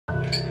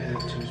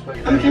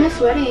I'm kind of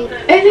sweating.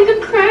 I think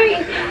I'm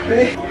crying.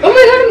 Oh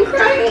my god, I'm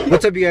crying.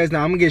 What's up, you guys?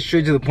 Now I'm gonna get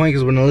straight to the point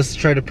because when Alyssa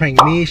tried to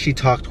prank me, she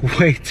talked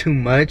way too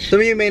much. Some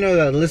of you may know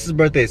that Alyssa's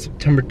birthday is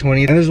September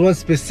 20th, and there's one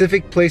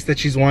specific place that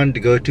she's wanted to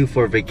go to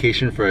for a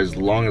vacation for as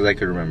long as I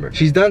could remember.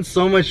 She's done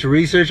so much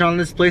research on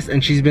this place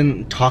and she's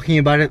been talking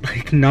about it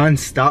like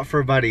non-stop for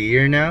about a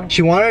year now.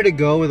 She wanted to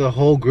go with a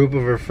whole group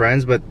of her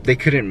friends, but they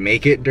couldn't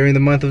make it during the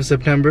month of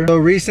September. So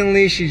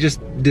recently she just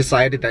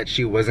decided that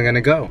she wasn't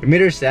gonna go. It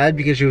made her sad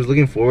because she was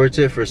looking forward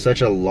to it for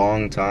such a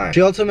long time.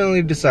 She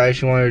ultimately decided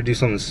she wanted to do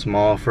something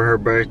small for her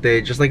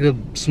birthday, just like a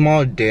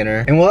small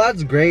dinner. And while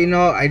that's great and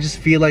all, I just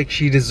feel like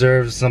she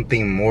deserves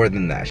something more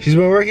than that. She's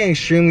been working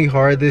extremely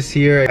hard this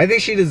year. I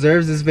think she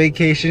deserves this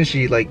vacation.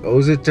 She like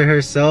owes it to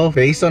herself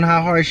based on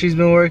how hard she's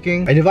been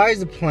working. I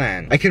devised a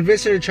plan. I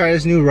convinced her to try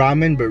this new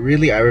ramen, but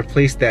really I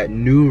replaced that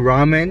new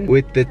ramen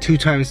with the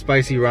 2x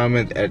spicy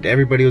ramen that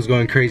everybody was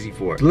going crazy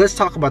for. So let's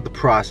talk about the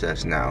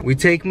process now. We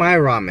take my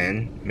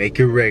ramen, make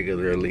it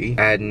regularly,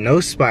 add no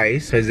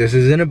spice, because this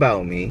isn't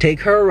about me. Take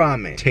her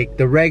ramen, take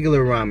the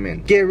regular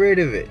ramen, get rid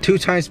of it.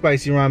 2x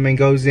spicy ramen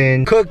goes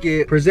in, cook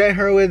it, present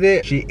her with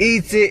it, she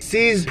eats it,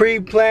 sees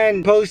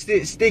pre-planned,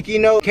 post-it, sticky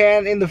note,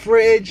 can in the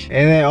fridge,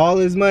 and then all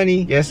this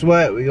money, guess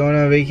what? We're going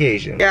on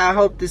vacation. Yeah, I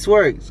hope this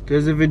works,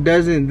 because if it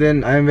doesn't,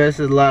 then I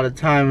invested a lot of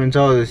time into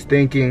all this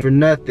thinking for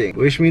nothing.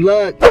 Wish me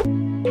luck.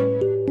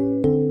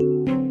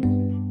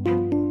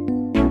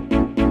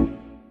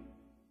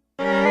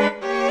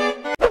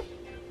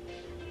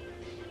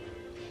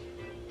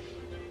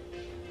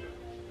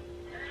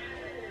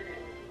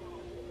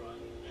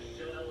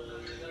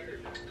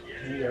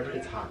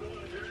 It's hot.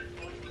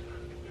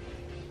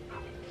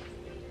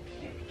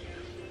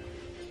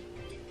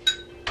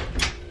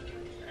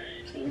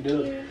 Thank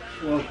you.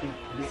 Welcome.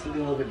 This is a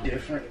little bit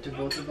different to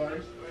both of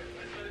ours.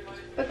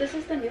 But this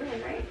is the new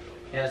one, right?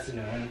 Yeah, it's the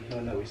new one. The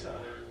one that we saw.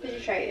 Did you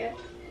try it yet?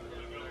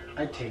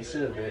 I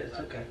tasted a bit. It's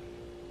okay.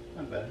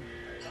 Not bad.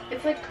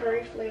 It's like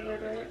curry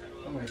flavored, right?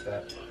 Something like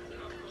that.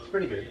 It's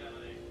pretty good.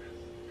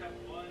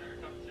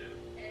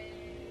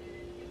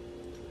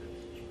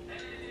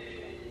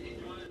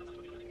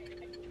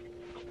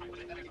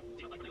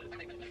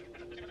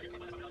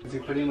 Is he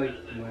putting like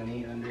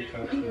money under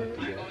cups with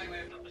the gas?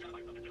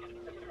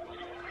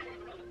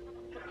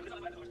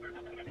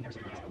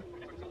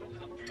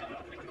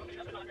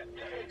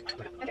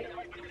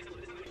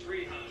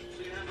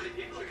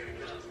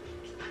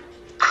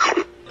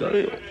 Got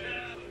it.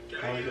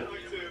 How is it?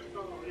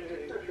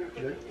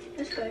 Good?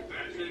 It's good.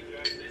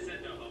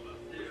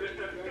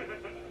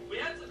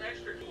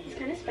 It's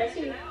kind of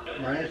spicy.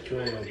 Mine is too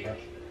low, but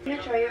Can I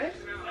try yours?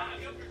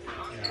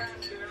 yeah.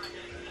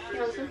 You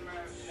want some?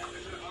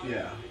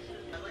 Yeah.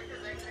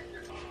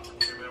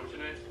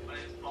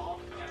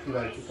 You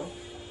like it though?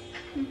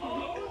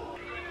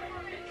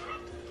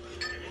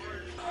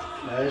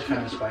 That is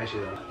kind of spicy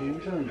though. Can you give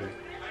me something to drink?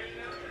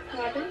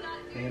 What happened?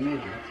 Can you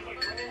make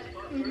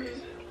it?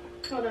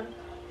 Hold on.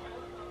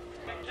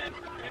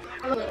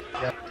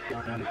 Yeah.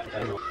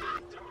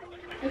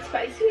 It's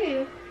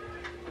spicy.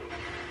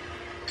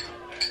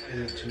 Is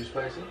it too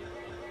spicy?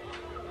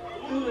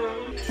 No.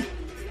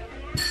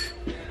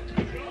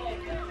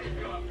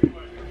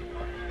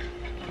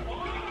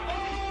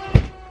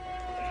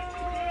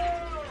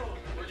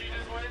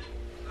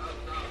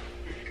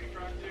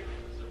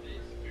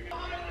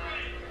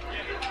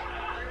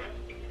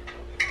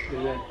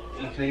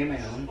 Can I get my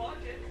own?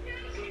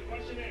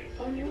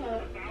 Oh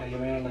no. Can I get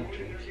my own like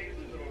drink?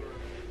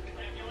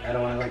 I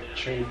don't want to like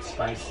trade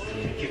spices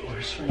and make it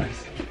worse for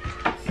myself.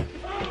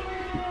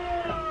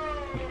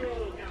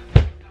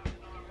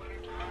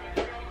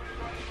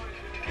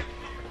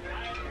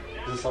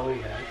 Is this all we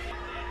have?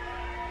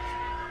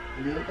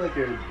 You look like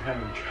you're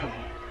having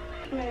trouble.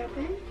 What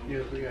happened? You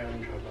look like you're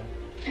having trouble.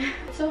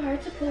 It's so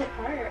hard to pull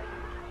apart.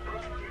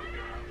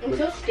 It's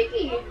so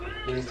sticky.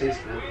 Does it taste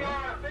good?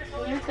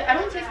 Yeah, I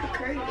don't taste the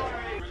curry though.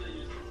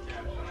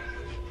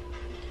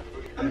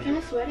 I'm kind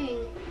of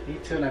sweating. Me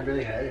too, and I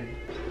barely had it.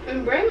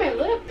 I'm burning my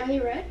lip. Are they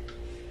red?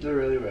 They're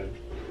really red.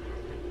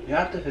 You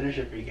have to finish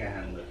it, but you can't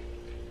handle it.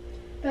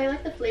 But I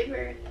like the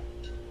flavor.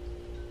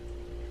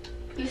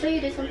 You say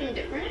you did something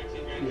different?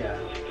 Yeah.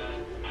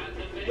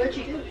 What'd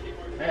you do?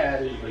 I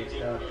added like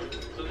stuff.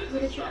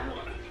 What did you add?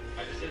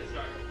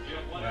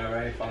 I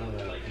already found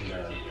in the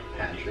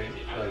pantry,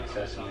 like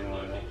sesame oil,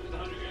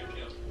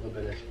 a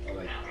little bit of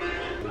like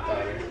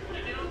powder.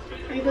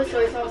 Or you put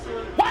soy sauce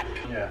on?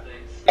 Yeah.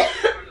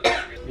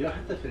 You don't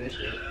have to finish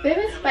it. Babe,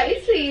 it's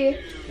spicy.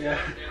 Yeah.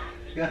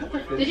 You don't have to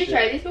finish it. Did you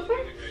try these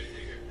before?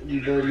 The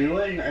new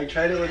one, I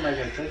tried it with my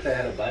kids. I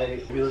had a bite.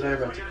 If you look at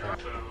her about to cry.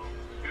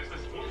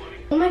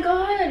 Oh my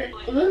god!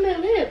 Look at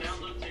my lips.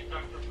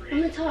 On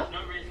the top.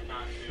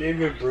 Babe,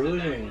 you're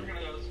bruising.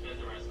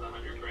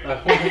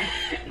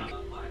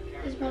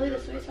 It's probably the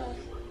soy sauce.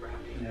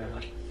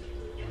 Yeah.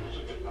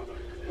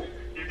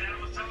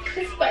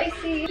 It's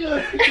spicy. You're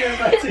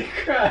about to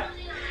cry.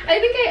 I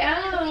think I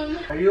am.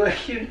 Are you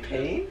like in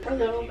pain? A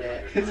little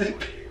bit. Is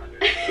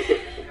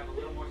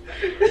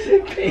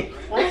it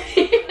painful?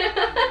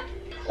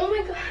 Oh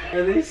my god.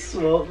 Are they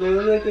swollen? They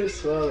look like they're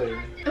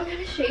swelling. I'm kind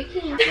of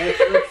shaking.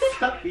 Let's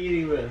stop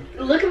eating them.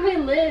 Look at my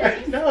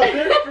lips. No,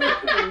 they're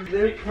purple.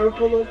 They're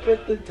purple up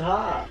at the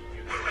top.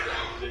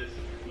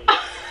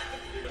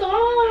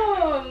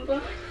 Stop.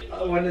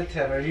 1 to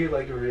 10. Are you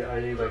like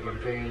in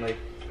pain? Like,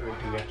 or do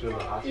you have to go to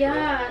the hospital?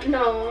 Yeah,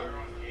 no.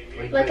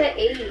 Like an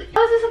 8.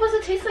 How's this supposed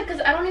to taste like?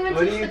 Because I don't even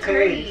taste the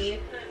curry.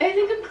 I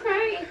think I'm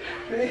crying.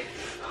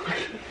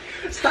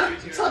 Stop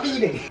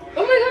eating.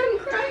 Oh my god, I'm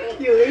crying.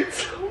 You ate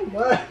so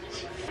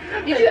much.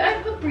 Did you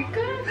add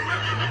paprika?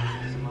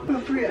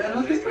 Paprika? I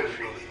don't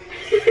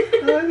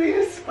think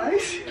it's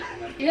spicy.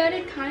 You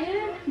added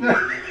cayenne? No.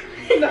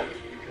 No.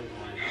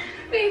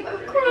 Babe,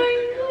 I'm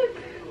crying.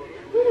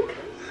 Look.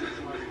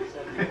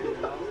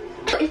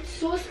 It's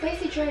so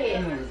spicy,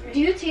 Trey. Do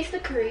you taste the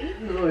curry?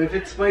 No, if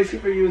it's spicy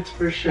for you, it's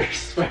for sure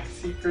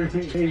spicy for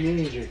me. Maybe you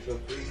need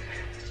something.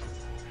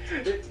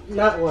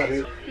 Not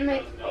water.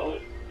 My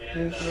throat.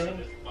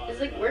 It's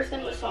like worse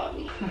than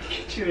wasabi.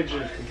 Get you a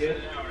drink, okay?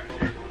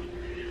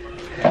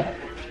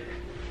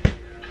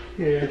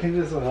 Yeah, I think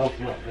this will help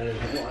you out better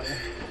than water.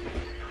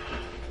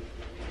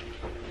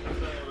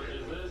 So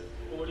is this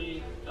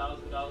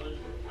 $40,000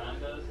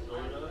 kinda,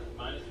 sorta,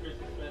 minus Chris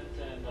expense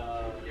and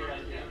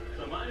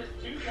so minus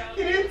 $2,000.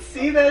 You didn't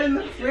see that in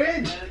the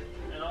fridge.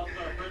 And also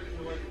a person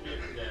who was here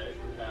today,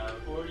 we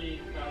have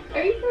 $40,000.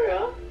 Are you for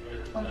real?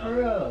 I'm for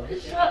real.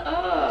 Shut I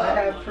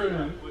up. have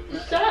proof.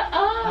 Shut I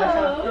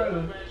have up.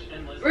 proof.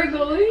 We're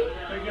going?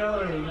 We're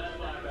going.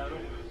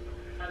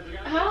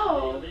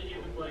 How?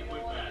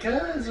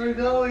 Cause we're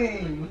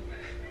going.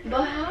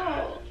 But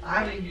how?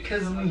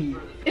 Cause we.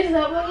 Is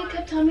that why you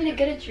kept telling me to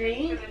get a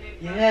drink?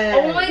 Yeah.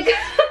 Oh my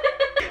god.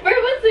 Where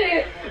was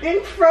it?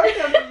 In front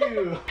of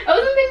you. I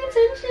wasn't paying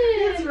attention.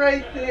 It's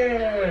right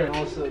there.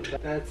 Also,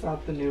 that's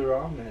not the new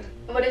ramen.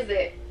 What is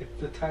it?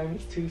 The time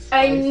is too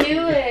spicy. I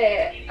knew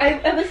it.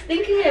 I was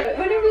thinking it.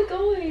 When are we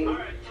going?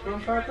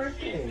 From our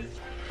birthday.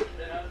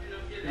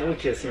 Don't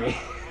kiss me.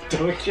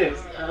 Don't kiss.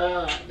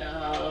 Oh,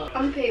 no.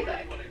 I'm gonna pay it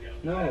back.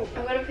 No.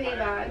 I'm gonna pay it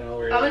back.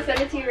 No. I'm gonna send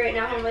it to you right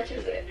now. How much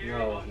is it?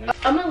 No.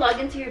 I'm gonna log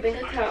into your bank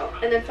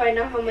account and then find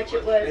out how much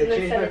it was I and then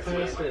changed send my it to you.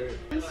 password.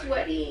 I'm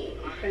sweating.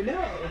 I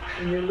know.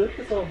 And your lip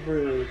is all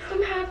bruised.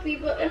 I'm happy,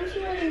 but I'm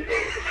sweating.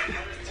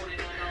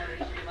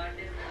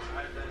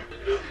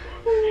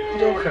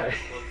 Don't cry.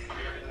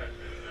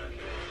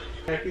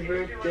 Happy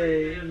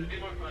birthday.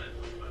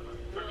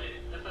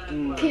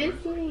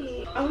 Kiss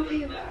me. I'm gonna pay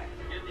you back.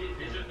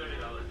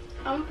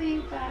 I'm gonna pay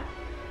you back.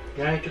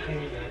 Yeah, I can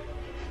pay you that.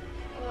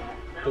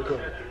 What? Look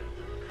over there.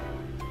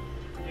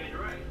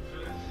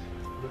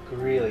 Look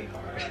really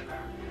hard.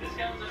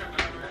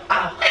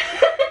 Ow!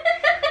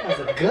 That's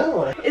a good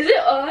one. Is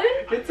it on?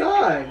 It's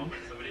on.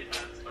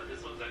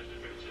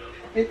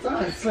 It's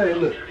on. Sorry,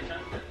 look.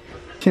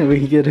 Can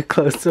we get a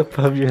close-up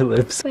of your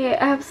lips? Wait,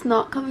 I have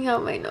snot coming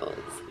out my nose.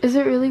 Is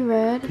it really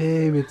red?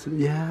 Babe, it's,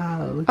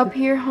 yeah. Look Up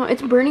here, huh?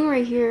 It's burning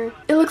right here.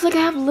 It looks like I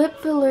have lip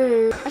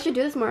filler. I should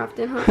do this more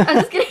often, huh? I'm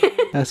just kidding.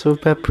 That's what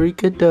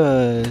paprika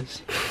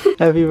does.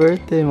 Happy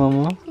birthday,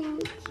 Mama.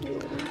 Thank you.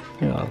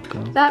 You're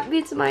welcome. That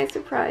beats my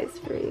surprise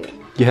for you.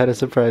 You had a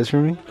surprise for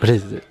me? What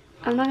is it?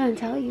 I'm not gonna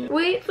tell you.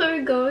 Wait, so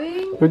we're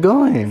going? We're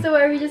going. So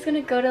are we just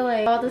gonna go to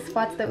like all the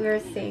spots that we were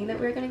saying that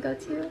we were gonna go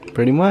to?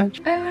 Pretty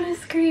much. I wanna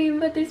scream,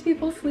 but there's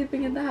people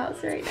sleeping in the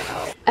house right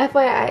now.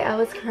 FYI, I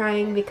was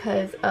crying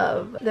because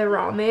of the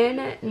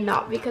ramen,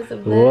 not because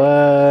of this.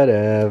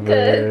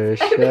 Whatever.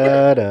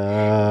 Shut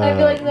up. I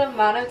feel like the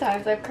amount of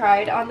times I've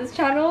cried on this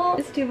channel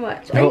is too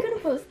much. Are you gonna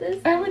post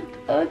this? I look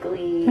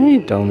ugly. No,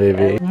 you don't,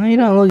 baby. No, you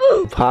don't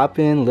look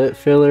popping, lip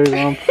fillers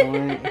on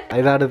point.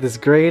 I thought of this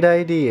great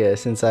idea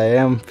since I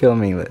am filming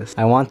this.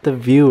 I want the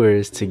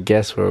viewers to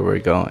guess where we're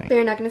going. So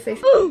you're not gonna say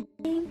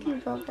thank you,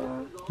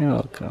 Baba. You're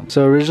welcome.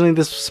 So originally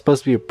this was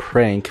supposed to be a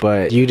prank,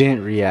 but you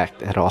didn't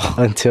react at all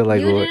until like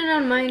You didn't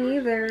on mine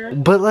either.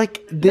 But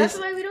like this,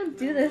 That's why we don't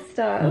do this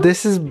stuff.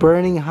 this is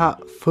burning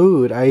hot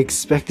food. I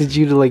expected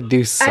you to like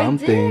do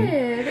something. I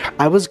did.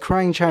 I was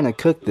crying trying to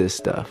cook this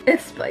stuff.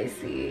 It's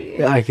spicy.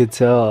 Yeah, I could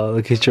tell.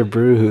 Look at your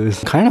bruise.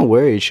 Kind of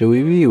worried. Should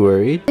we be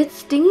worried? It's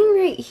stinging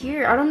right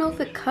here. I don't know if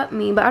it cut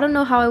me, but I don't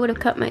know how I would have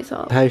cut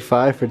myself. High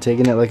five for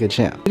taking it like a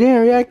champ. You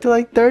didn't react till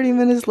like 30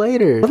 minutes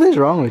later. Nothing's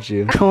wrong with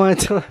you. I wanted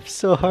to laugh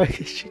so hard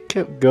because you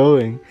kept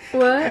going.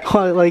 What?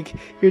 While like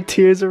your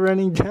tears are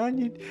running down,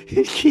 you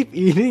keep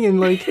eating and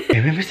like.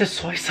 Maybe it's the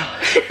soy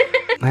sauce.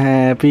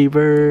 Happy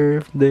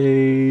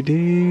birthday to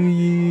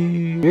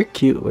you. You're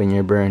cute when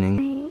you're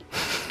burning.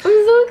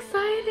 I'm so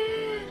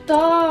excited.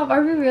 Stop.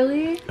 Are we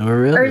really? Oh,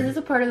 really? Or is this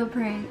a part of the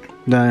prank?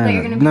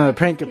 No,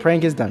 prank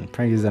is done.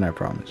 Prank is done, I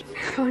promise.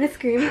 I want to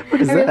scream.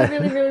 What is I really,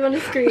 that? really want to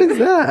scream. What is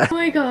that? Oh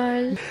my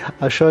gosh.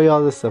 I'll show you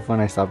all this stuff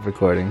when I stop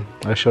recording.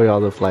 I'll show you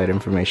all the flight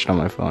information on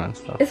my phone and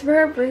stuff. It's for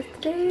our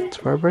birthday? It's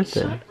for our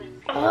birthday.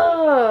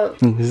 Oh.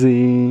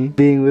 See,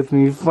 being with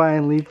me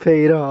finally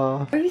paid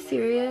off. Are you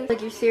serious?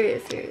 Like you're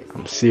serious?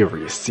 I'm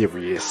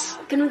serious.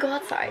 Can we go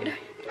outside?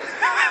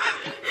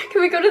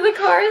 Can we go to the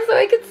car so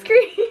I can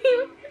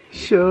scream?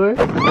 Sure.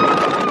 I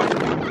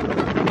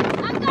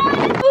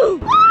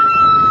got it.